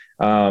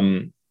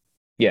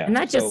 And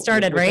that just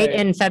started right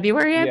in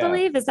February, I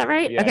believe. Is that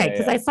right? Okay,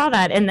 because I saw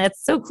that, and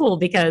that's so cool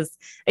because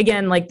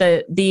again, like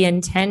the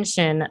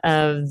intention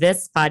of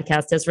this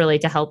podcast is really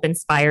to help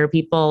inspire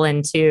people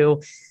and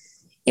to,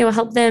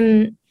 help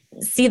them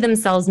see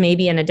themselves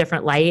maybe in a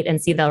different light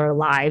and see their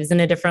lives in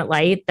a different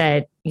light,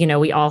 that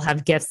we all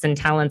have gifts and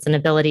talents and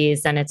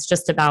abilities, and it's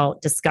just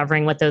about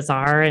discovering what those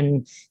are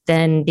and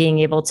then being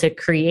able to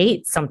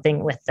create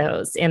something with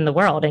those in the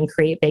world and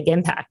create big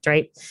impact,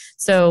 right?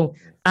 So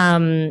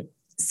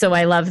so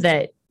I love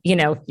that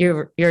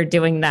you're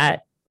doing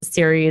that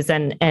series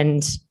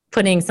and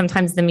putting,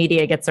 sometimes the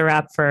media gets a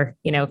rap for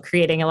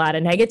creating a lot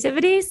of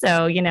negativity,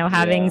 so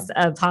having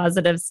a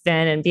positive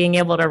spin and being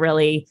able to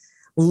really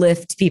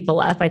lift people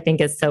up, I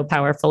think is so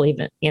powerful,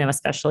 even,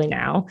 especially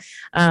now.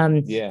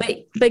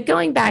 But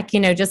going back,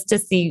 just to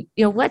see,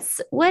 what's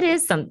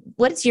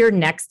your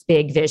next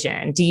big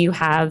vision?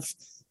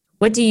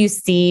 What do you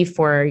see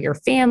for your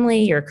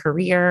family, your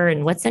career,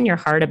 and what's in your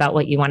heart about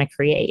what you want to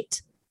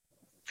create?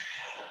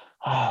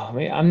 Oh,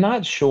 man, I'm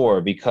not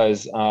sure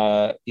because,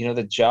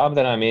 the job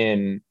that I'm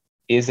in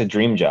is a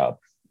dream job.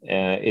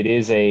 It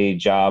is a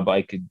job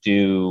I could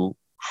do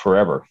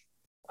forever.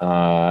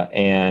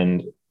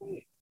 And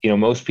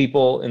most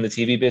people in the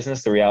TV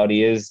business, the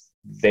reality is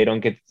they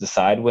don't get to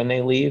decide when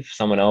they leave.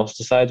 Someone else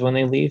decides when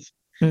they leave.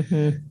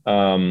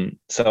 Mm-hmm.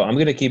 So I'm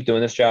going to keep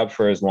doing this job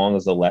for as long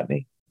as they'll let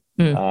me.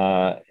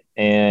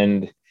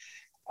 And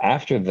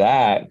after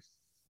that,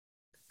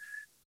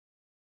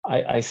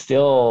 I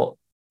still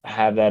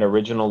have that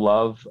original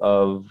love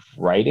of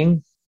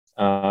writing,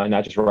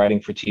 not just writing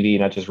for TV,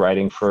 not just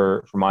writing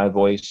for my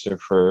voice or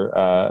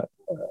for,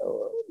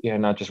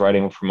 not just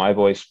writing for my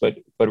voice, but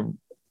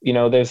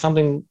there's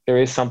something,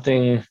 there's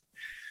a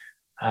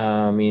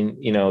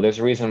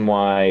reason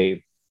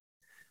why,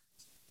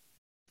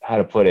 how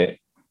to put it,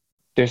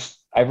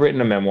 I've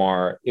written a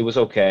memoir. It was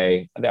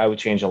okay. I would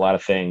change a lot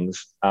of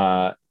things.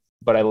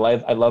 But I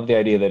love the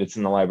idea that it's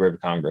in the Library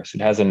of Congress.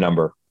 It has a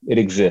number. It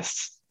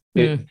exists.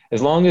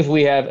 As long as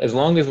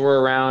we're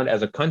around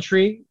as a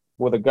country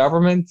with a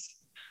government,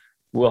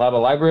 we'll have a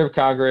Library of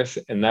Congress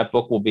and that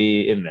book will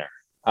be in there.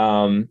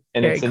 And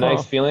Very it's a cool.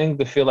 Nice feeling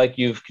to feel like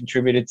you've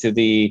contributed to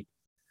the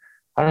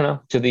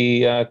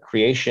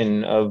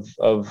creation of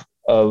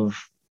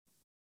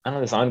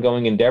this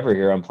ongoing endeavor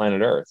here on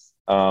planet Earth.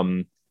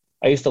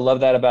 I used to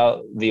love that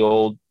about the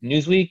old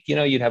Newsweek.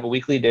 You'd have a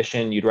weekly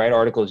edition, you'd write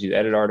articles, you'd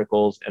edit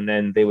articles, and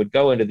then they would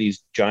go into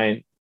these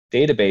giant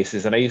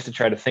databases. And I used to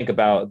try to think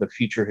about the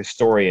future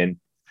historian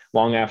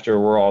long after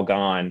we're all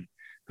gone,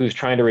 who's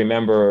trying to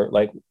remember,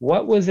 like,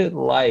 what was it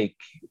like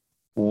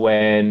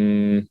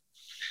I'm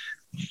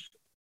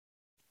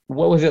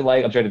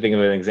trying to think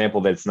of an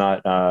example that's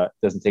not,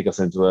 doesn't take us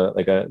into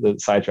the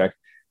sidetrack.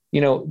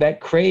 That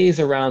craze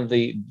around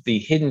the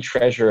hidden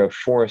treasure of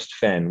Forrest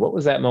Fenn. What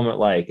was that moment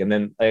like? And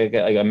then like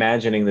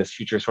imagining this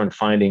future sort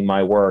finding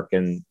my work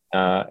and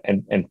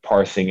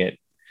parsing it.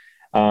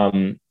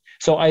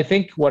 So I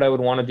think what I would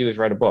want to do is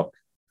write a book.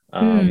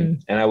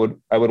 And I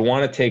would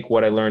want to take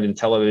what I learned in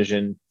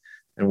television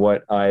and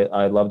what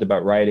I loved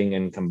about writing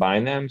and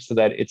combine them so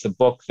that it's a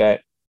book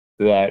that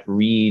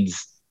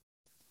reads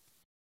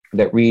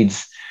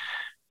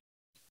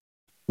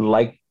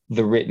like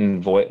the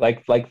written voice,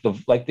 like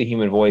the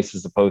human voice,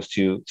 as opposed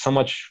to so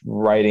much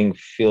writing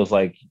feels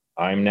like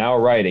I'm now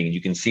writing.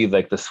 You can see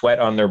like the sweat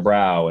on their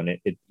brow, and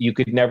you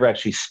could never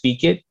actually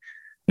speak it.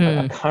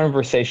 A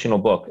conversational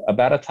book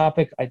about a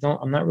topic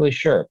I'm not really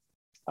sure.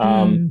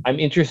 I'm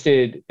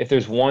interested, if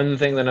there's one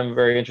thing that I'm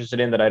very interested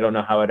in that I don't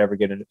know how I'd ever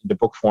get into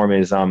book form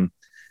is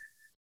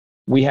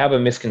we have a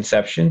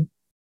misconception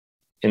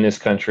in this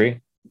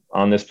country,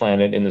 on this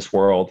planet, in this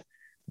world,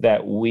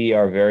 that we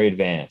are very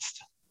advanced,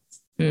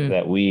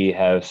 that we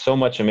have so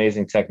much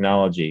amazing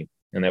technology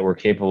and that we're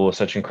capable of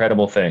such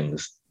incredible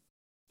things.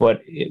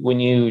 But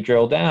when you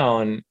drill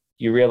down,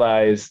 you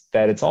realize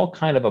that it's all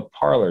kind of a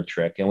parlor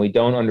trick, and we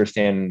don't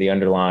understand the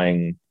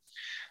underlying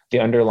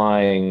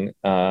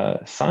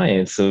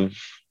science of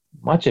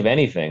much of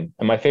anything.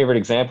 And my favorite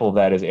example of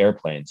that is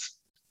airplanes.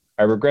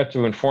 I regret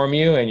to inform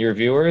you and your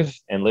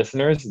viewers and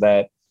listeners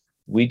that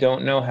we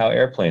don't know how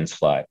airplanes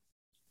fly.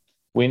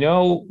 We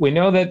know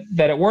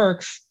that it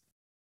works.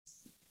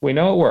 We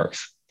know it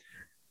works,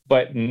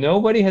 but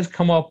nobody has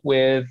come up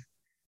with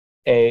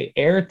a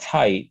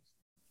airtight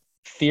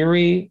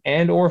theory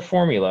and or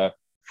formula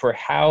for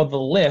how the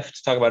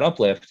lift, talk about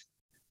uplift,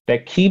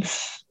 that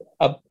keeps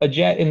a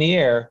jet in the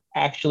air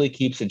actually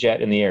keeps a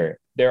jet in the air.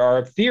 There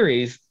are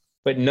theories,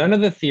 but none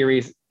of the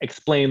theories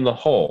explain the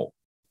whole.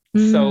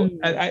 So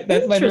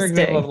that's my favorite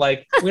example of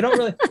like, we don't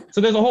really,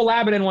 so there's a whole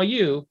lab at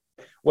NYU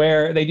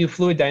where they do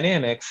fluid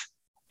dynamics,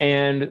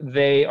 and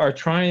they are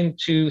trying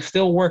to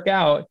still work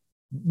out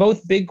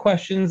both big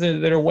questions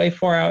that are way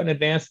far out in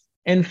advance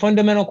and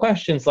fundamental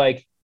questions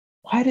like,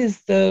 where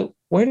does the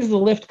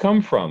lift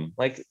come from?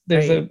 Like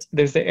there's the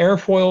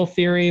airfoil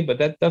theory, but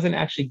that doesn't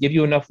actually give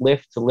you enough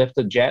lift to lift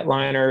a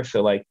jetliner.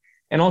 So like,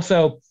 and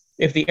also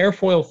if the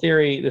airfoil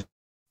theory,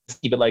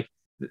 but like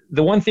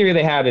the one theory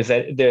they have is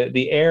that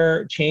the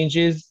air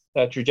changes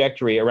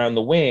trajectory around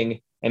the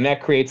wing, and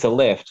that creates a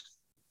lift,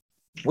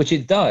 which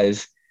it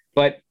does.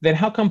 But then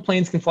how come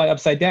planes can fly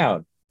upside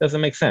down?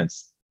 Doesn't make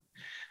sense.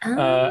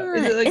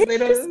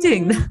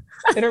 Interesting.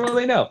 They don't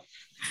really know.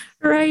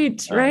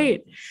 Right,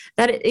 right.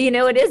 That,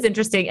 it is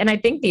interesting. And I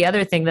think the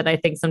other thing that I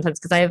think sometimes,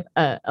 because I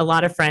have a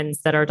lot of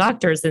friends that are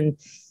doctors, and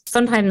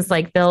sometimes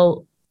like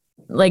they'll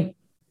like,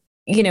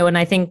 and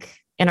I think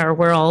in our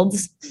world,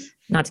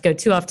 not to go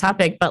too off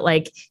topic, but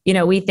like,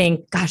 we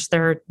think, gosh,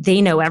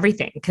 they know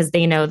everything because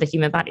they know the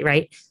human body,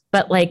 right?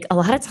 But like a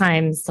lot of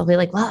times they'll be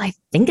like, well, I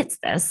think it's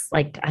this.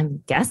 Like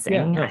I'm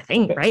guessing, I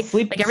think, right?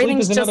 Sleep, like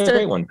everything's sleep is just another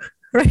great one.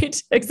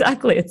 Right.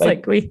 Exactly. It's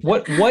like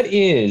what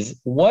is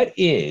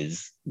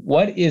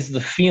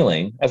the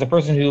feeling as a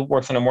person who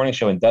works on a morning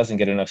show and doesn't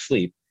get enough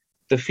sleep,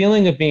 the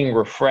feeling of being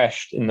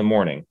refreshed in the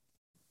morning?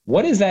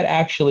 What is that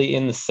actually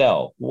in the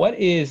cell? Do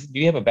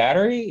you have a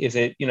battery? Is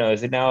it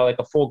now like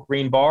a full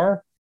green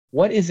bar?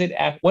 What is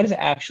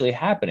actually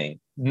happening?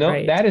 No,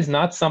 right. That is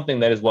not something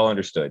that is well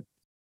understood.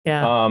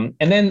 Yeah.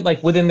 And then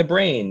like within the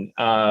brain,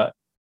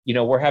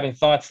 we're having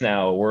thoughts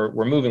now,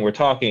 we're moving, we're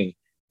talking.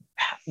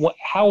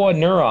 How a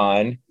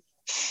neuron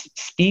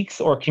speaks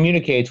or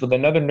communicates with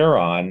another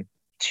neuron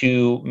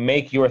to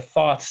make your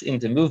thoughts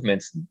into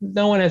movements,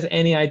 no one has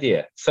any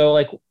idea. So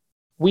like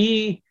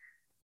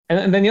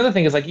and then the other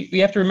thing is like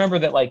you have to remember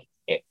that like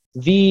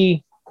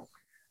the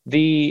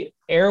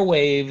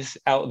airwaves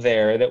out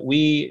there that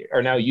we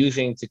are now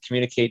using to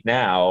communicate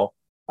now,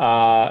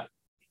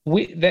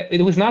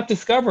 it was not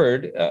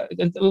discovered.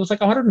 It was like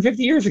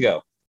 150 years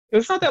ago. It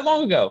was not that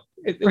long ago.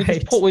 It was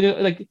just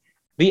like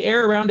the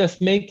air around us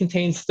may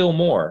contain still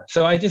more.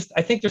 So I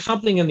think there's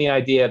something in the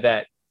idea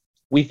that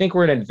we think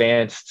we're an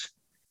advanced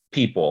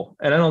people,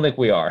 and I don't think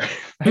we are.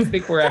 I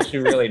think we're actually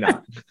really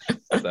not.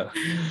 So.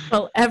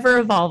 Well, ever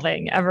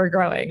evolving, ever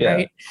growing,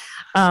 right?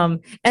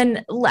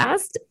 And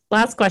last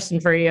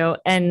question for you,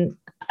 and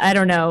I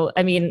don't know.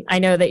 I mean, I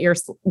know that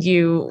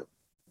you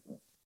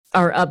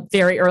are up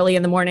very early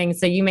in the morning,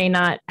 so you may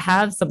not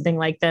have something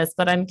like this,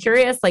 but I'm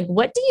curious, like,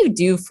 what do you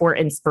do for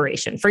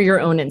inspiration, for your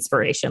own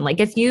inspiration? Like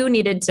if you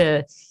needed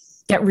to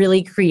get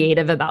really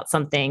creative about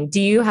something,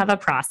 do you have a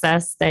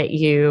process that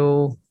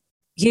you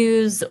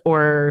use,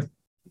 or?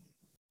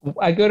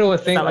 I go to a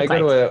thing, I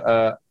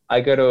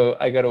go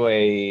to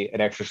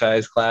an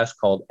exercise class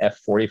called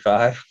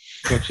F45,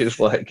 which is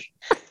like,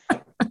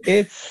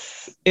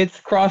 it's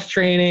cross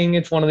training.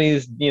 It's one of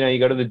these, you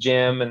go to the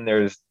gym and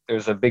there's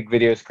a big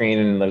video screen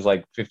and there's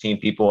like 15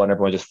 people and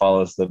everyone just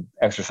follows the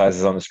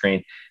exercises on the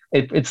screen.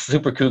 It's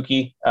super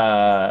kooky,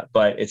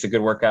 but it's a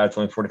good workout. It's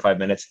only 45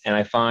 minutes. And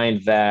I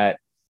find that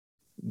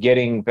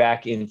getting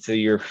back into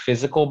your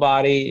physical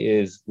body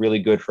is really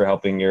good for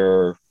helping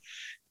your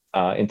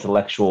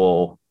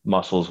intellectual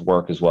muscles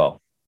work as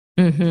well.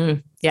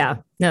 Mm-hmm. Yeah,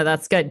 no,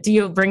 that's good. Do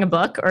you bring a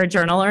book or a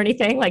journal or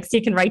anything, like so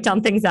you can write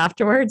down things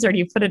afterwards, or do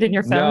you put it in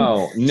your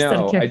phone?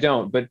 No, I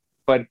don't. But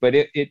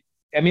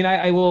I mean,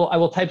 I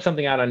will type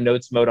something out on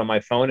notes mode on my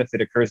phone if it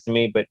occurs to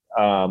me. But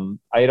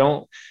I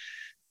don't.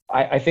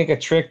 I think a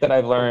trick that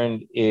I've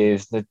learned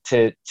is that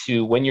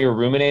to when you're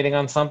ruminating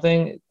on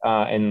something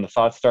and the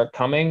thoughts start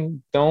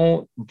coming,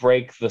 don't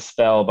break the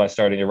spell by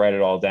starting to write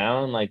it all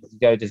down. Like you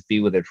got to just be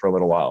with it for a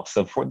little while.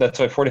 So that's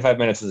why 45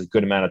 minutes is a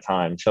good amount of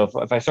time. So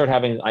if I start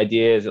having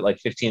ideas at like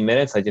 15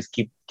 minutes, I just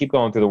keep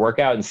going through the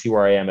workout and see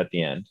where I am at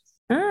the end.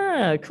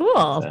 Ah,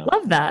 cool. So,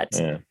 love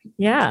that.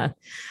 Yeah.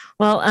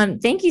 Well,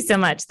 thank you so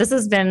much. This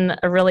has been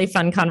a really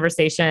fun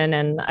conversation,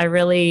 and I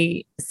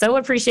really so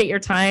appreciate your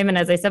time. And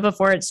as I said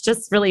before, it's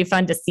just really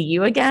fun to see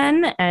you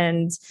again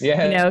and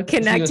connect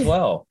see you as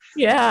well.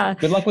 Yeah.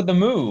 Good luck with the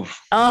move.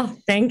 Oh,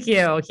 thank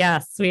you.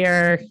 Yes, we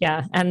are.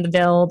 Yeah, and the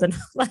build and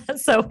all that.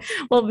 So,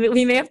 well,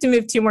 we may have to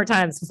move 2 more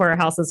times before our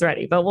house is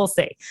ready, but we'll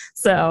see.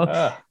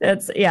 So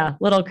it's a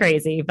little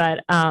crazy,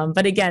 but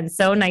again,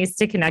 so nice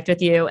to connect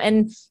with you.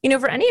 And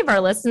for any of our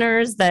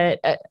listeners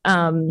that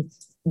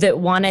that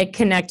want to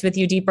connect with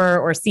you deeper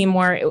or see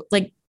more,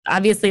 like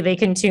obviously they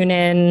can tune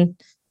in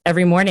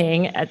every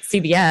morning at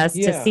CBS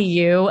to see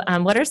you.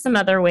 What are some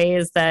other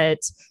ways that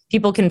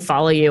people can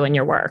follow you and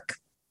your work?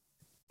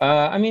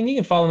 I mean, you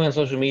can follow me on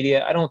social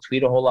media. I don't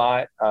tweet a whole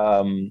lot.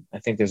 I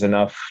think there's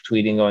enough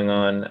tweeting going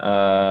on.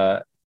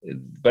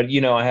 But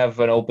I have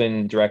an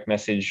open direct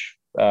message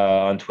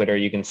on Twitter.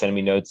 You can send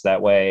me notes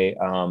that way.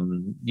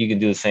 You can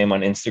do the same on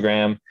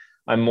Instagram.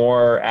 I'm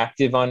more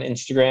active on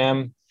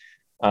Instagram.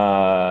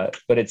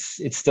 But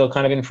it's still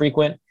kind of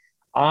infrequent.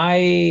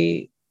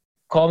 I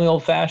call me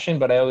old fashioned,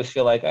 but I always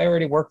feel like I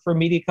already work for a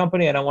media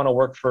company. I don't want to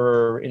work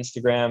for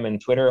Instagram and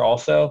Twitter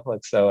also.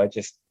 So I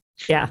just,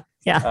 but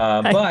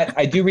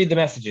I do read the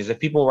messages. If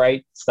people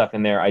write stuff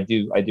in there, I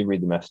do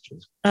read the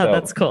messages. Oh, so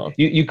that's cool.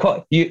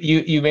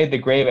 You made the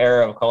grave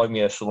error of calling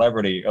me a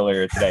celebrity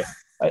earlier today.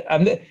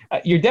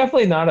 You're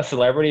definitely not a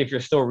celebrity if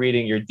you're still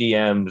reading your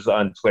DMs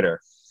on Twitter.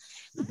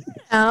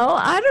 Oh,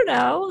 I don't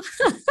know.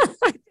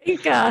 I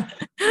think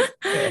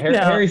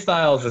Harry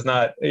Styles is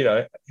not.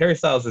 Harry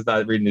Styles is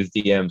not reading his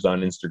DMs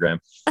on Instagram.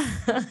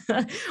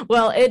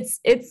 Well, it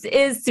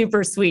is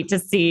super sweet to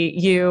see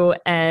you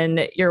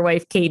and your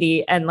wife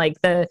Katie, and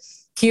like the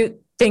cute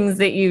things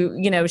that you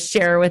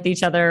share with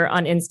each other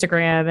on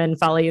Instagram and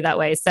follow you that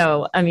way.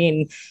 So, I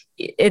mean,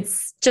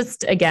 it's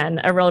just, again,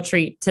 a real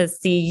treat to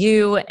see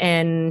you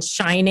and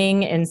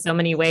shining in so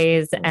many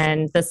ways.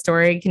 And the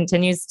story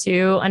continues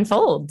to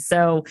unfold.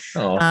 So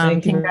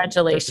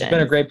congratulations. It's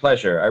been a great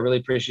pleasure. I really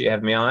appreciate you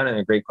having me on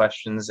and great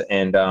questions.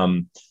 And,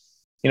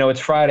 it's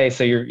Friday,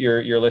 so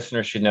your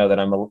listeners should know that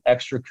I'm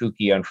extra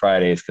kooky on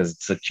Fridays because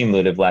it's a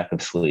cumulative lack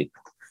of sleep.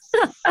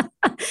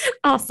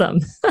 Awesome.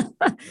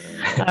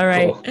 All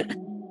right. Cool.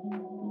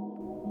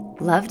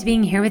 Loved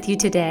being here with you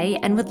today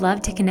and would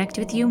love to connect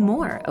with you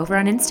more over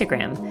on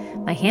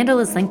Instagram. My handle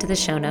is linked to the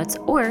show notes,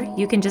 or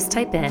you can just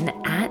type in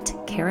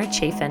 @Kara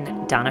Chafin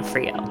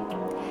Donofrio.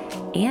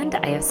 And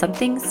I have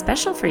something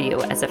special for you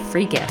as a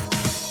free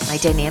gift, my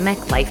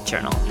Dynamic Life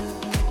Journal.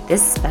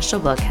 This special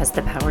book has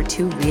the power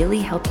to really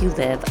help you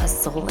live a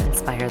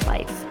soul-inspired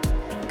life.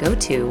 Go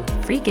to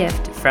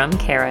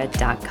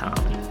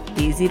freegiftfromkara.com.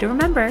 Easy to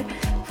remember,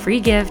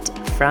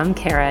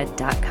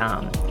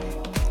 freegiftfromkara.com.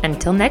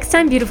 Until next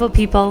time, beautiful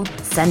people,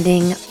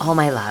 sending all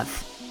my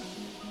love.